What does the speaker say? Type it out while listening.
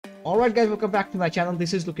Alright guys, welcome back to my channel.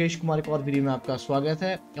 This is Lokesh Kumar. एक और video में आपका स्वागत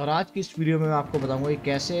है। और आज की इस वीडियो में मैं आपको बताऊंगा कि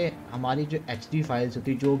कैसे हमारी जो एचडी फाइल्स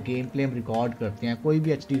होती है, जो गेम प्ले हम रिकॉर्ड करते हैं, कोई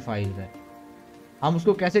भी एचडी फाइल है, हम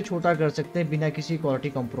उसको कैसे छोटा कर सकते हैं बिना किसी क्वालिटी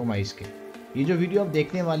कंप्रोमाइज़ के। ये जो वीडियो आप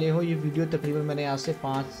देखने वाले हो, ये वीडियो तकरीबन मैंने आज से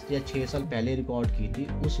 5 या 6 साल पहले रिकॉर्ड की थी।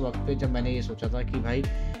 उस वक्त पे जब मैंने ये सोचा था कि भाई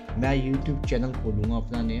मैं यूट्यूब चैनल खोलूँगा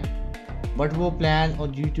अपना नया, बट वो प्लान और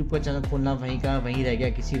यूट्यूब का चैनल खोलना वहीं का वहीं रह गया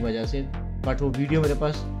किसी वजह से। बट वो वीडियो मेरे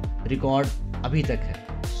पास रिकॉर्ड अभी तक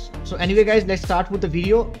है। So anyway guys, let's start with the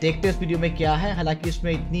video. देखते हैं इस वीडियो में क्या है। हालांकि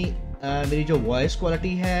इसमें इतनी मेरी जो वॉइस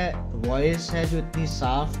क्वालिटी है, वॉइस है जो इतनी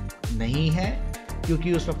साफ नहीं है,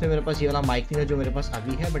 क्योंकि उस वक्त मेरे पास ये वाला माइक नहीं था जो मेरे पास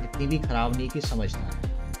अभी है, बट इतनी भी ख़राब नहीं कि समझना है।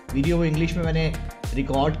 वीडियो वो इंग्लिश में मैंने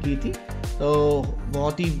रिकॉर्ड की थी, तो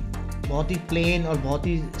बहुत ही प्लेन और बहुत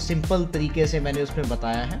ही सिंपल तरीके से मैंने उसमें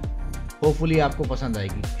बताया है। होपफुली आपको पसंद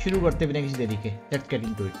आएगी। शुरू करते बिना किसी देरी के, let's get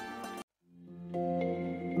into it.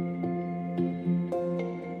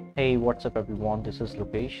 Hey, what's up everyone, this is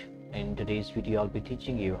Lokesh. In today's video I'll be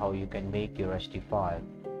teaching you how you can make your HD file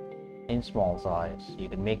in small size. You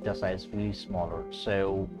can make the size really smaller. So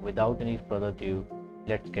without any further ado,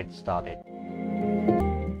 let's get started.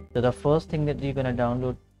 So the first thing that you're going to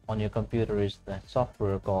download on your computer is the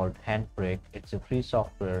software called Handbrake. It's a free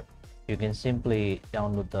software. You can simply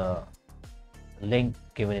download the link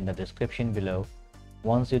given in the description below.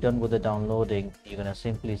 Once you're done with the downloading, you're gonna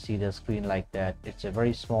simply see the screen like that. It's a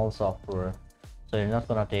very small software, so you're not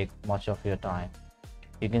gonna take much of your time.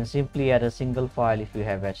 You can simply add a single file if you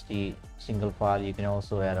have HD single file. You can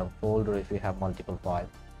also add a folder if you have multiple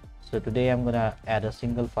files. So today I'm gonna add a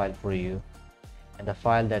single file for you, and the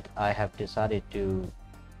file that I have decided to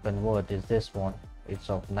convert is this one.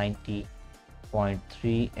 It's of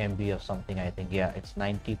 90.3 MB or something, I think. Yeah, it's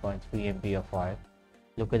 90.3 MB of file.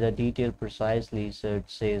 Look at the detail precisely. So it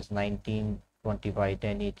says 1920 by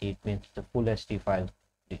 1080. It means the full HD file,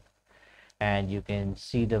 and you can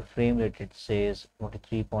see the frame rate. It says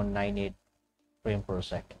 23.98 frame per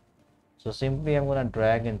second. So simply I'm going to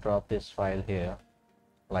drag and drop this file here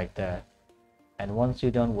like that, and once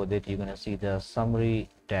you're done with it, you're going to see the summary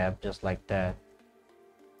tab just like that,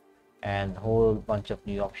 and whole bunch of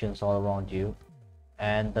new options all around you.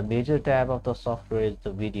 And the major tab of the software is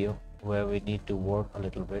the video, where we need to work a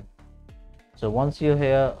little bit. So once you're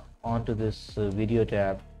here onto this video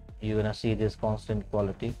tab, you're gonna see this constant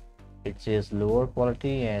quality. It says lower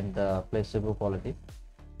quality and placeable quality.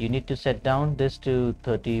 You need to set down this to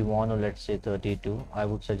 31, or let's say 32. I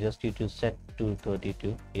would suggest you to set to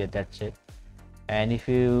 32. Yeah, that's it. And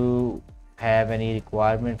if you have any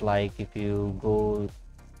requirement, like if you go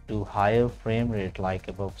to higher frame rate, like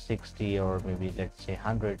above 60 or maybe let's say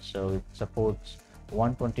 100, so it supports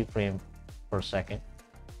 120 frame per second.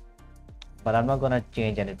 But I'm not going to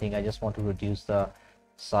change anything. I just want to reduce the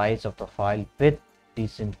size of the file with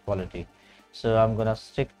decent quality, so I'm going to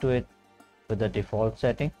stick to it with the default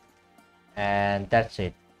setting, and that's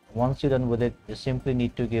it. Once you're done with it, you simply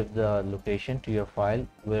need to give the location to your file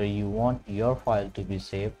where you want your file to be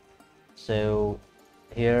saved. So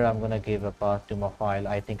here I'm going to give a path to my file.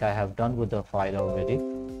 I think I have done with the file already,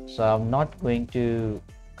 so I'm not going to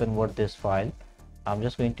convert this file. I'm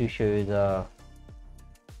just going to show you the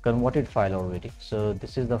converted file already. So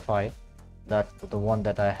this is the file, the one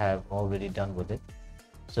that I have already done with it.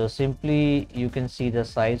 So simply you can see the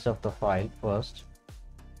size of the file first,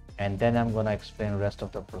 and then I'm going to explain rest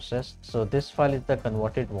of the process. So this file is the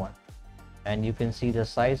converted one, and you can see the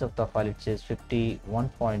size of the file. It says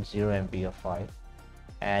 51.0 MB of file,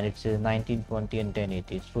 and it says 1920 and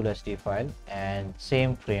 1080. It's full HD file and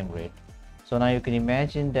same frame rate. So now you can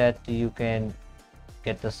imagine that you can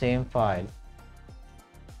get the same file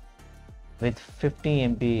with 50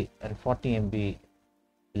 MB and 40 MB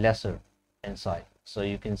lesser inside. So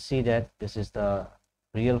you can see that this is the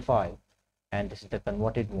real file and this is the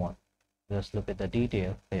converted one. Just look at the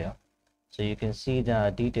detail here. So you can see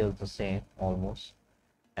the details the same almost,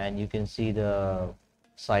 and you can see the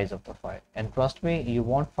size of the file, and trust me, you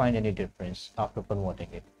won't find any difference after converting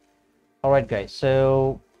it. Alright guys,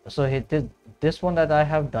 so this one that I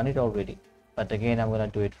have done it already, but again I'm going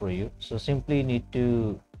to do it for you. So simply need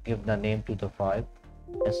to give the name to the file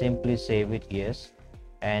and simply save it, yes.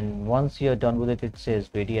 And once you're done with it, it says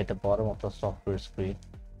ready at the bottom of the software screen.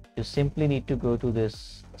 You simply need to go to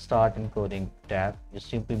this start encoding tab. You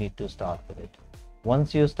simply need to start with it.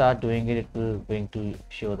 Once you start doing it, it will going to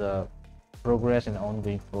show the progress and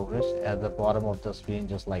ongoing progress at the bottom of the screen,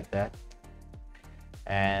 just like that.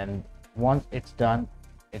 And once it's done,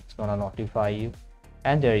 it's gonna notify you,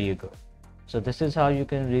 and there you go. So this is how you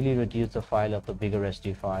can really reduce the file of the bigger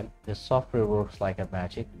SD file. This software works like a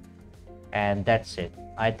magic. And that's it.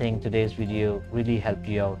 I think today's video really helped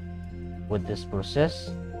you out with this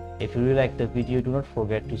process. If you really like the video, do not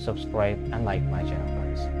forget to subscribe and like my channel,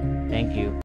 guys. Thank you.